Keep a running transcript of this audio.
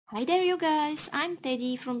Hi there you guys, I'm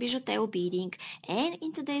Teddy from BijuTeo Beading, and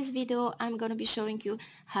in today's video I'm gonna be showing you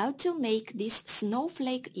how to make these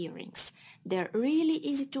snowflake earrings. They're really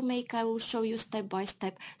easy to make. I will show you step by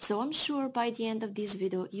step, so I'm sure by the end of this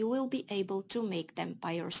video you will be able to make them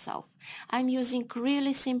by yourself. I'm using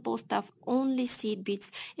really simple stuff, only seed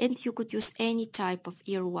beads, and you could use any type of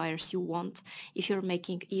ear wires you want if you're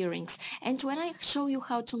making earrings. And when I show you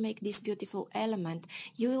how to make this beautiful element,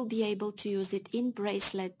 you will be able to use it in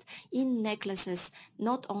bracelets, in necklaces,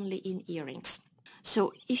 not only in earrings.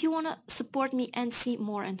 So if you want to support me and see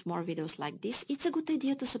more and more videos like this, it's a good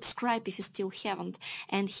idea to subscribe if you still haven't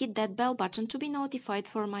and hit that bell button to be notified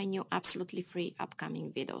for my new absolutely free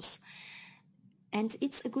upcoming videos. And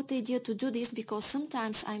it's a good idea to do this because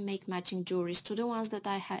sometimes I make matching jewelries to the ones that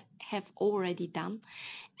I have already done,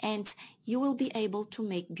 and you will be able to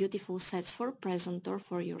make beautiful sets for a present or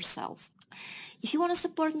for yourself. If you want to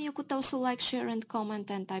support me, you could also like, share and comment,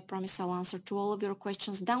 and I promise I'll answer to all of your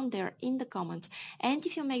questions down there in the comments. And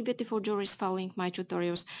if you make beautiful jewelries following my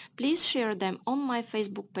tutorials, please share them on my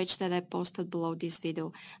Facebook page that I posted below this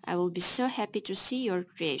video. I will be so happy to see your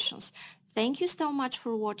creations. Thank you so much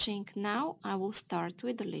for watching. Now I will start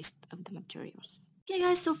with the list of the materials. Okay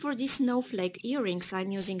guys, so for these snowflake earrings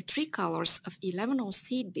I'm using 3 colors of 11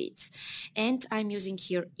 seed beads, and I'm using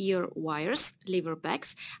here ear wires, lever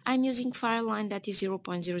backs. I'm using fireline that is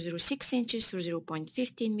 0.006 inches or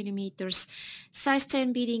 0.15 millimeters, size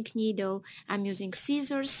 10 beading needle. I'm using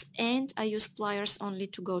scissors, and I use pliers only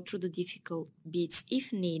to go through the difficult beads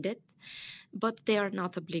if needed, but they are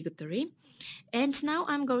not obligatory. And now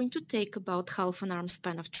I'm going to take about half an arm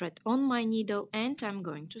span of thread on my needle, and I'm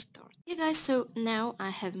going to start. Okay guys, so now I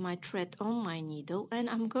have my thread on my needle, and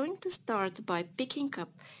I'm going to start by picking up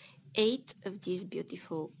 8 of these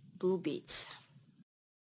beautiful blue beads.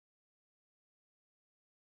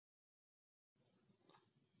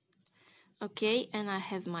 Okay, and I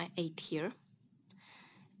have my 8 here,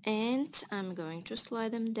 and I'm going to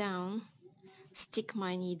slide them down, stick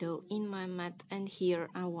my needle in my mat, and here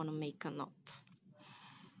I want to make a knot.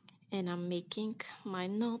 And I'm making my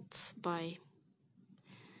knot by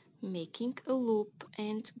making a loop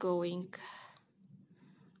and going,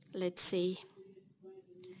 let's say,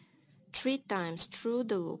 3 times through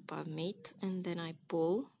the loop I've made, and then I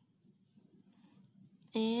pull,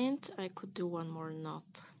 and I could do one more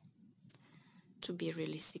knot to be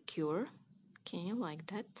really secure. Okay, like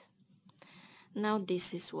that. Now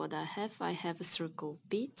this is what I have. I have a circle of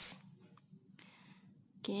beads.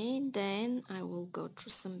 Okay, then I will go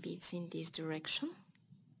through some beads in this direction.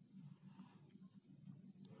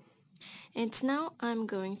 And now I'm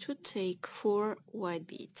going to take 4 white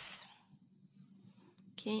beads.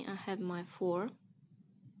 Okay, I have my 4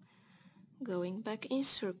 going back in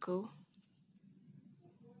circle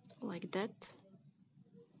like that.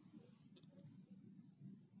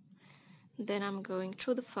 Then I'm going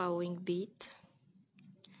through the following bead,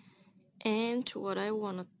 and what I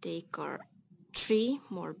want to take are 3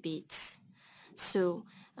 more beads. So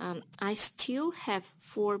I still have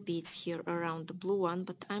 4 beads here around the blue one,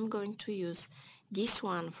 but I'm going to use this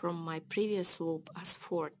one from my previous loop as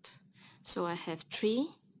 4th. So I have 3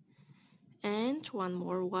 and 1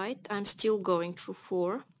 more white. I'm still going through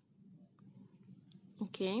 4.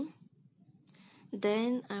 Okay,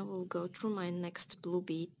 then I will go through my next blue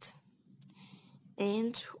bead,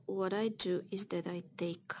 and what I do is that I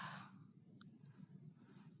take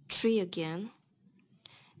 3 again,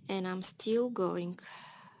 and I'm still going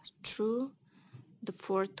through the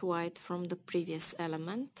 4th white from the previous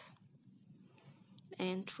element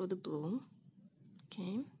and through the blue.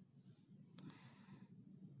 Okay,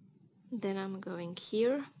 then I'm going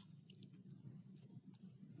here,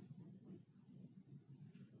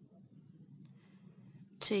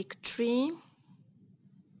 take 3,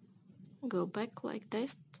 go back like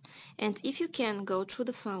this, and if you can, go through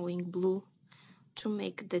the following blue to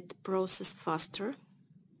make that process faster.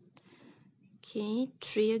 Okay,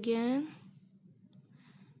 3 again,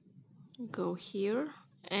 go here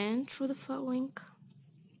and through the following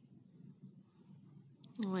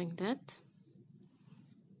like that,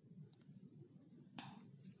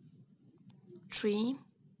 3,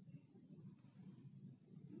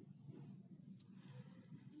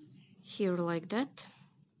 here like that,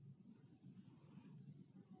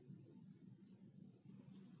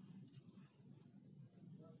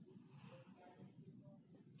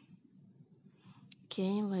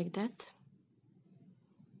 okay, like that,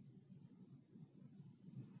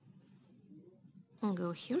 and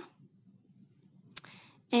go here,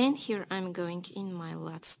 and here I'm going in my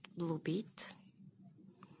last blue bead,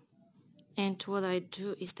 and what I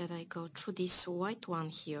do is that I go through this white one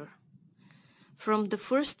here from the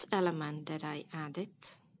first element that I added,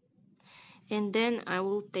 and then I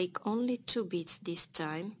will take only 2 beads this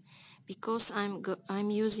time, because I'm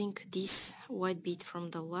using this white bead from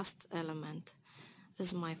the last element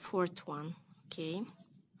as my 4th one. Okay,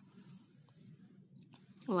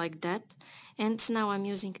 like that. And now I'm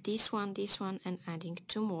using this one, and adding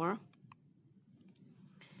 2 more.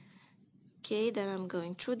 Okay, then I'm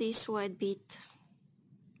going through this white bead,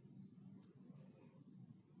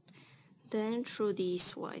 then through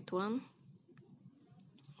this white one,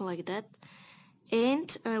 like that,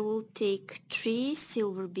 and I will take 3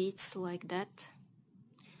 silver beads like that,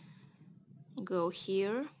 go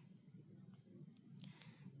here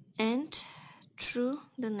and through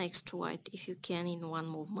the next white, if you can, in one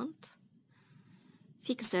movement,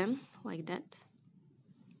 fix them like that.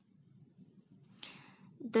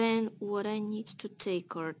 Then what I need to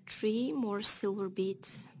take are 3 more silver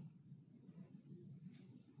beads.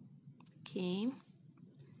 Okay,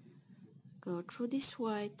 go through this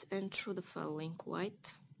white and through the following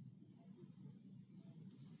white,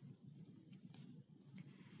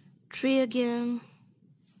 3 again,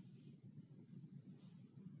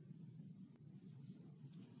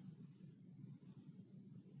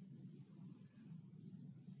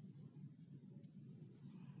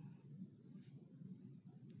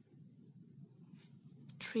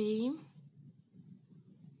 three,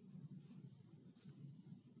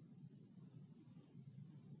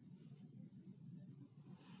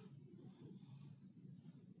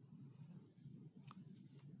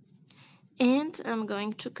 and I'm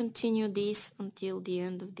going to continue this until the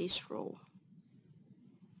end of this row.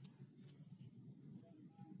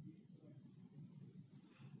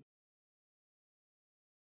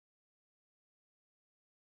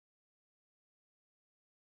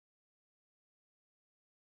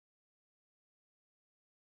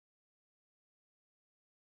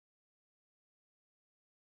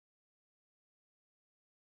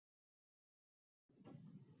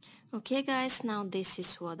 Okay guys, now this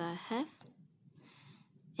is what I have,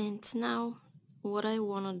 and now what I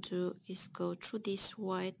want to do is go through this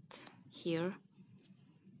white here,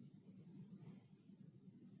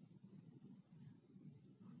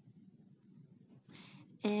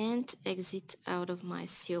 and exit out of my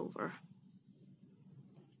silver.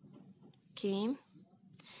 Okay,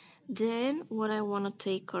 then what I want to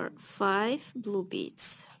take are 5 blue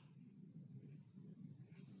beads.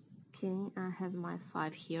 Okay, I have my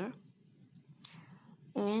 5 here,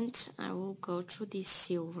 and I will go through this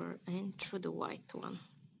silver and through the white one.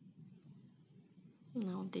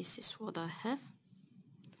 Now this is what I have,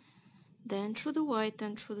 then through the white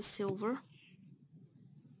and through the silver.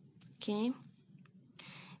 Okay,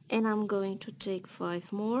 and I'm going to take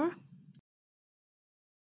 5 more.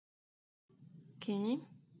 Okay,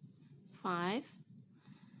 5,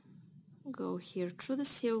 go here through the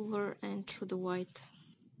silver and through the white.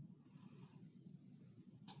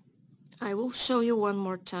 I will show you one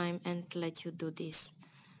more time and let you do this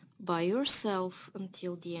by yourself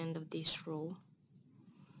until the end of this row.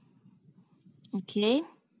 Okay,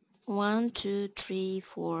 1, 2, 3,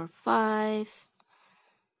 4, 5.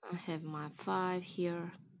 I have my 5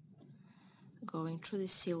 here, going through the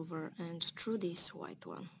silver and through this white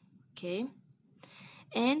one. Okay,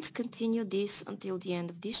 and continue this until the end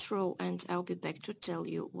of this row, and I'll be back to tell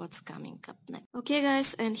you what's coming up next. Okay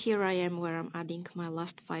guys, and here I am where I'm adding my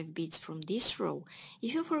last 5 beads from this row.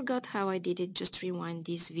 If you forgot how I did it, just rewind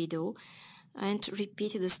this video and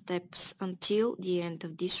repeat the steps until the end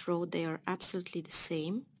of this row. They are absolutely the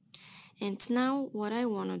same. And now what I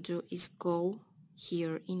want to do is go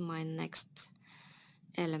here in my next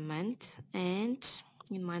element and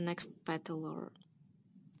in my next petal or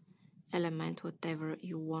element, whatever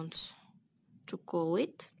you want to call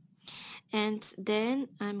it, and then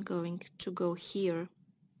I'm going to go here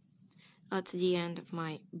at the end of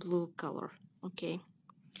my blue color. Okay,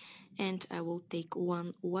 and I will take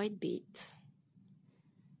 1 white bead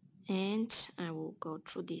and I will go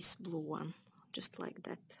through this blue one just like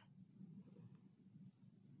that.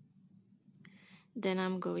 Then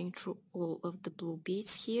I'm going through all of the blue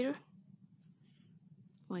beads here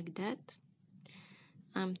like that.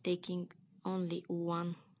 I'm taking only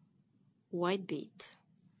 1 white bead,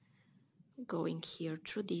 going here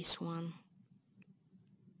through this one,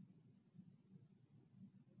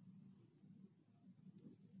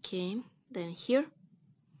 okay, then here,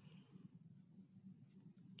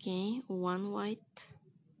 okay, 1 white,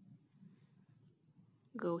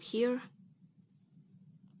 go here,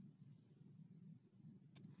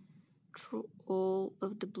 through all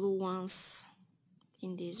of the blue ones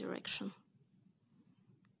in this direction,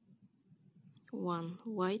 1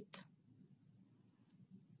 white,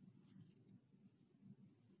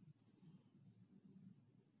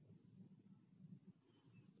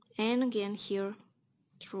 and again here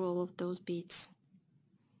through all of those beads,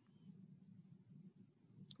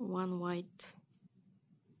 one white.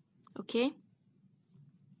 Okay,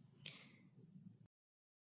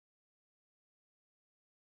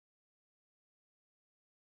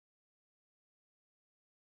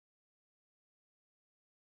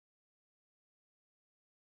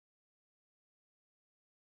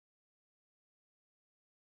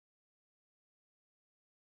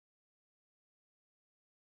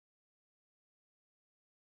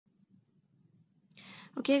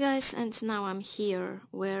 okay guys, and now I'm here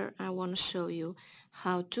where I want to show you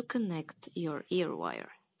how to connect your ear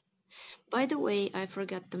wire. By the way, I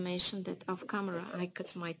forgot to mention that off camera I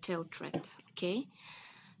cut my tail thread, okay?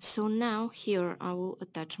 So now here I will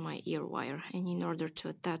attach my ear wire, and in order to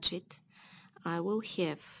attach it, I will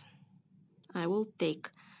take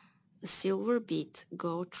a silver bead,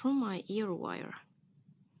 go through my ear wire,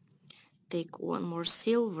 take one more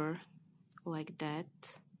silver like that,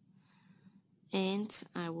 and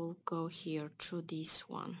I will go here through this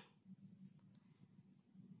one.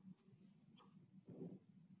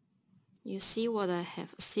 You see what I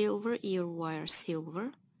have? Silver ear wire,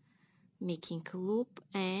 silver, making a loop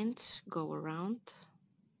and go around.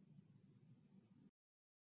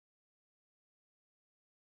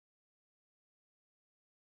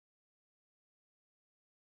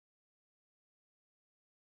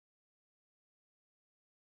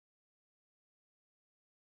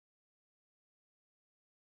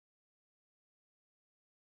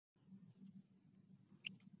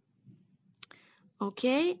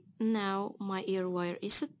 Okay, now my ear wire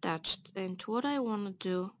is attached, and what I want to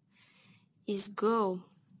do is go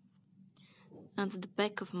at the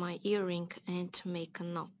back of my earring and make a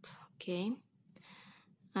knot. Okay,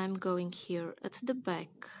 I'm going here at the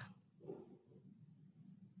back,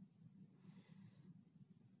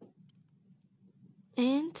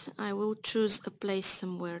 and I will choose a place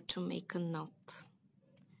somewhere to make a knot.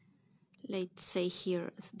 Let's say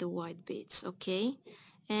here at the white beads. Okay,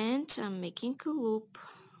 and I'm making a loop,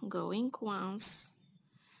 going once,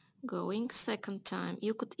 going second time.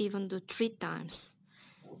 You could even do 3 times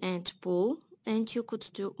and pull, and you could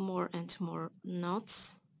do more and more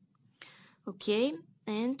knots. Okay,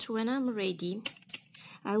 and when I'm ready,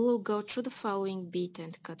 I will go through the following bead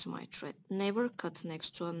and cut my thread. Never cut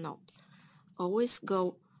next to a knot. Always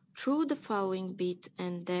go through the following bead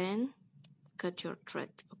and then cut your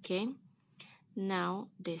thread. Okay, now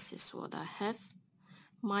this is what I have.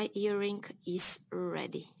 My earring is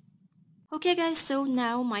ready. Okay guys, so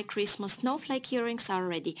now my Christmas snowflake earrings are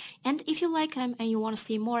ready, and if you like them and you want to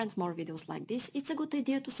see more and more videos like this, it's a good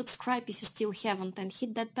idea to subscribe if you still haven't, and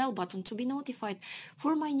hit that bell button to be notified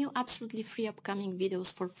for my new absolutely free upcoming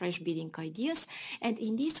videos for fresh beading ideas, and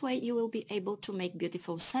in this way you will be able to make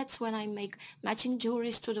beautiful sets when I make matching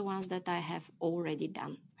jewelries to the ones that I have already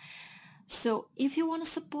done. So if you want to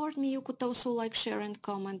support me, you could also like, share and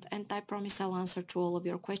comment, and I promise I'll answer to all of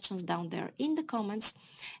your questions down there in the comments.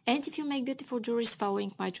 And if you make beautiful jewelries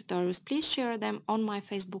following my tutorials, please share them on my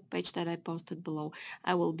Facebook page that I posted below.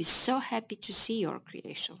 I will be so happy to see your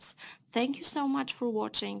creations. Thank you so much for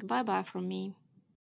watching. Bye bye from me.